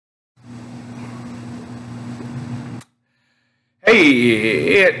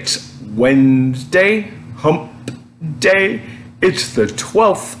Hey, it's Wednesday, hump day. It's the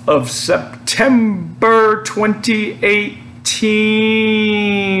 12th of September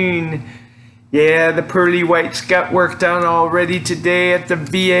 2018. Yeah, the pearly whites got work done already today at the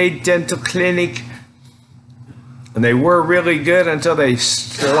VA dental clinic. And they were really good until they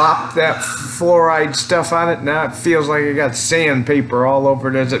slopped that fluoride stuff on it. Now it feels like I got sandpaper all over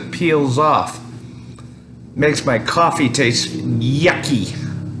it as it peels off. Makes my coffee taste yucky.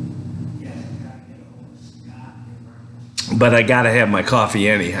 But I gotta have my coffee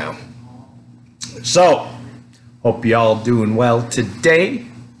anyhow. So, hope y'all doing well today.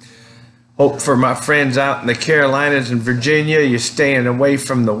 Hope for my friends out in the Carolinas and Virginia, you're staying away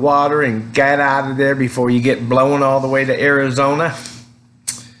from the water and get out of there before you get blown all the way to Arizona.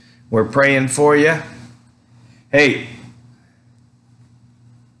 We're praying for you. Hey,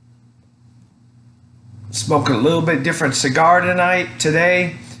 smoking a little bit different cigar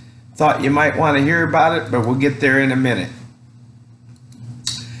today. Thought you might want to hear about it, but we'll get there in a minute.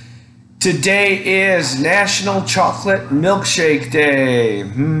 Today is National Chocolate Milkshake Day.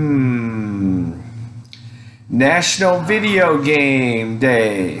 National Video Game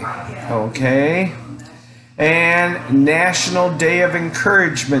Day. Okay. And National Day of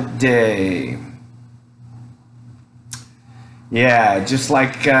Encouragement Day. Yeah, just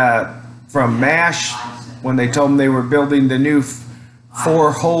like from MASH, when they told them they were building the new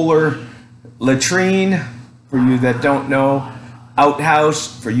four-holer latrine, for you that don't know,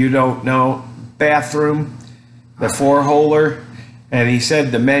 outhouse, for you don't know, bathroom, the four-holer, and he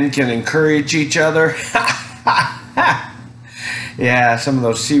said the men can encourage each other. Yeah, some of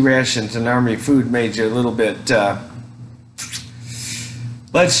those C-rations and Army food made you a little bit,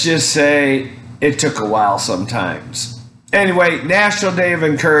 let's just say it took a while sometimes. Anyway, National Day of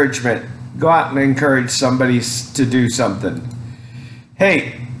Encouragement. Go out and encourage somebody to do something.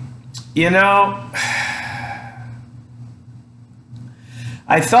 Hey, you know,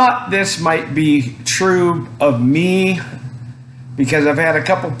 I thought this might be true of me because I've had a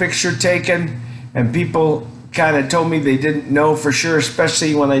couple pictures taken and people kind of told me they didn't know for sure,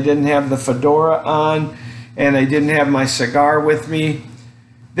 especially when I didn't have the fedora on and I didn't have my cigar with me.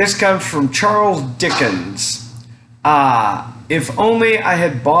 This comes from Charles Dickens. If only I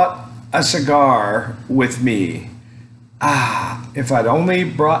had bought a cigar with me. If I'd only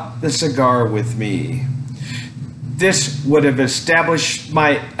brought the cigar with me. This would have established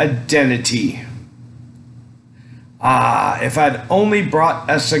my identity. If I'd only brought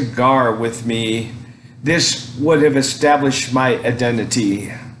a cigar with me, this would have established my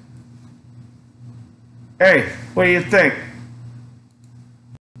identity. Hey, what do you think?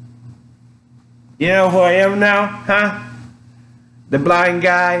 You know who I am now, huh? The blind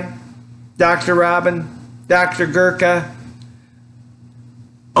guy, Dr. Robin, Dr. Gurkha,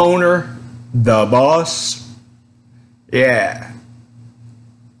 owner, the boss. Yeah.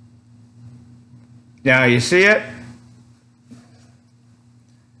 Now you see it?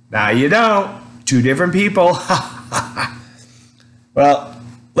 Now you don't. Two different people. Well,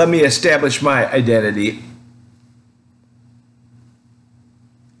 let me establish my identity.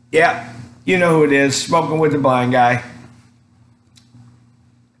 Yeah, you know who it is. Smoking with the blind guy.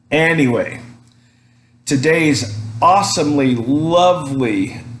 Anyway, today's awesomely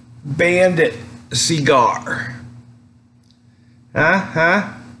lovely Bandit cigar.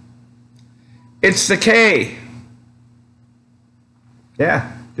 It's the K.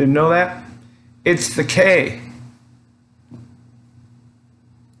 Yeah, didn't know that? It's the K.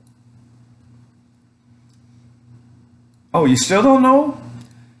 Oh, you still don't know?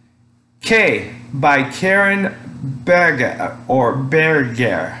 K by Karen Berger or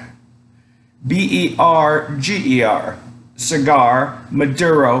Berger. B-E-R-G-E-R. Cigar,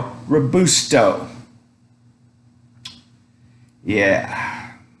 Maduro, Robusto.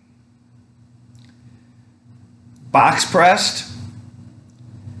 Yeah. Box pressed.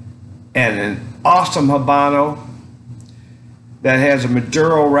 And an awesome Habano that has a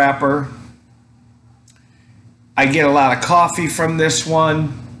Maduro wrapper. I get a lot of coffee from this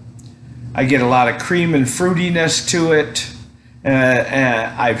one. I get a lot of cream and fruitiness to it.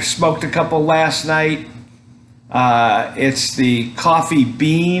 I've smoked a couple last night. It's the coffee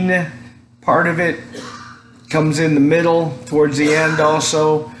bean part of it. Comes in the middle towards the end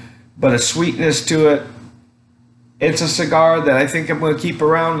also, but a sweetness to it. It's a cigar that I think I'm going to keep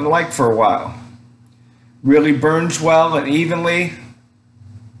around and like for a while. Really burns well and evenly.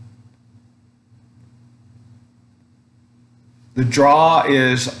 The draw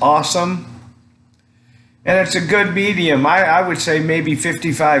is awesome. And it's a good medium. I would say maybe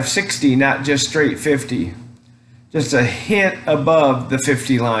 55, 60, not just straight 50. just a hint above the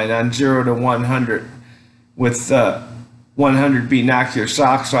 50 line on 0 to 100, with 100 be knock your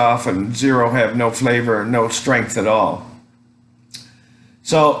socks off and 0 have no flavor and no strength at all.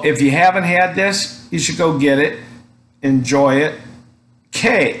 So if you haven't had this, you should go get it, enjoy it.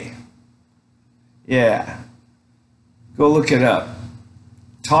 K, yeah, go look it up,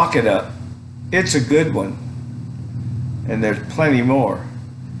 talk it up. It's a good one, and there's plenty more.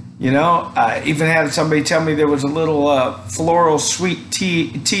 You know, I even had somebody tell me there was a little floral sweet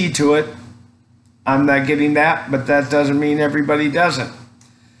tea to it. I'm not getting that, but that doesn't mean everybody doesn't.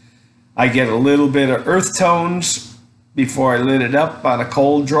 I get a little bit of earth tones before I lit it up on a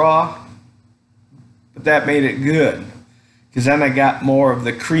cold draw, but that made it good, because then I got more of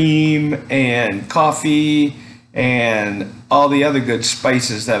the cream and coffee and all the other good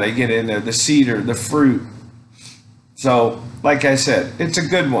spices that I get in there, the cedar, the fruit. So, like I said, it's a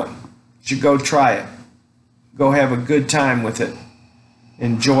good one. You should go try it. Go have a good time with it.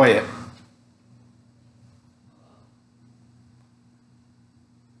 Enjoy it.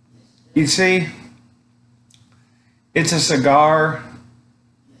 You see, it's a cigar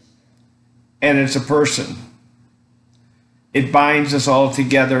and it's a person. It binds us all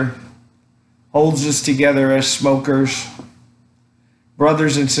together, holds us together as smokers.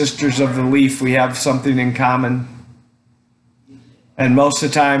 Brothers and sisters of the leaf, we have something in common. And most of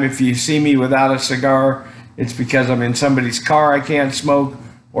the time, if you see me without a cigar, it's because I'm in somebody's car I can't smoke,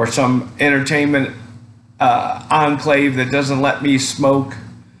 or some entertainment enclave that doesn't let me smoke,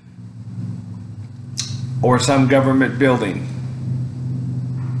 or some government building.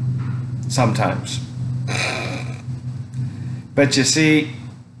 Sometimes. But you see,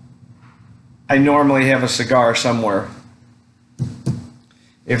 I normally have a cigar somewhere.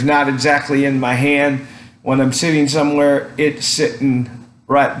 If not exactly in my hand, when I'm sitting somewhere, it's sitting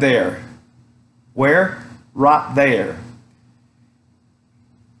right there. Where? Right there.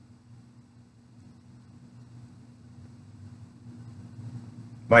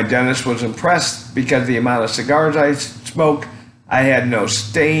 My dentist was impressed because of the amount of cigars I smoke. I had no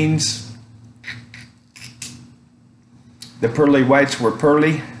stains. The pearly whites were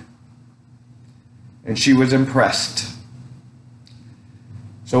pearly, and she was impressed.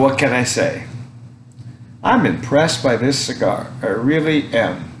 So what can I say? I'm impressed by this cigar. I really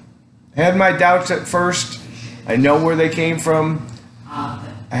am. I had my doubts at first. I know where they came from. I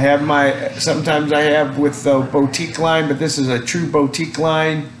have my, sometimes I have with the boutique line, but this is a true boutique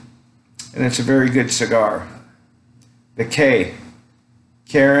line, and it's a very good cigar. The K,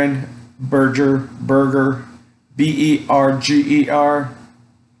 Karen, Berger, B-E-R-G-E-R,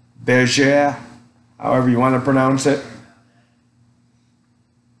 Berger, however you want to pronounce it.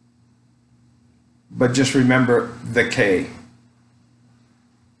 But just remember the K.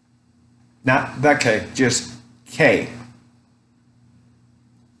 Not the K, just K.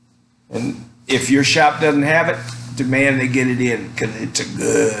 And if your shop doesn't have it, demand they get it in, because it's a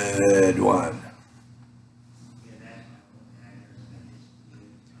good one.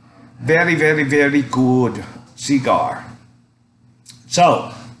 Very, very, very good cigar.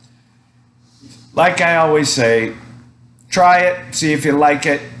 So, like I always say, try it, see if you like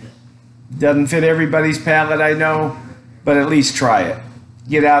it. Doesn't fit everybody's palate, I know, but at least try it.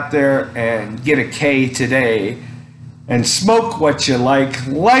 Get out there and get a K today and smoke what you like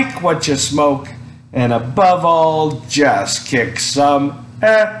what you smoke, and above all, just kick some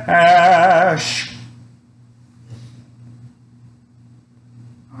ash.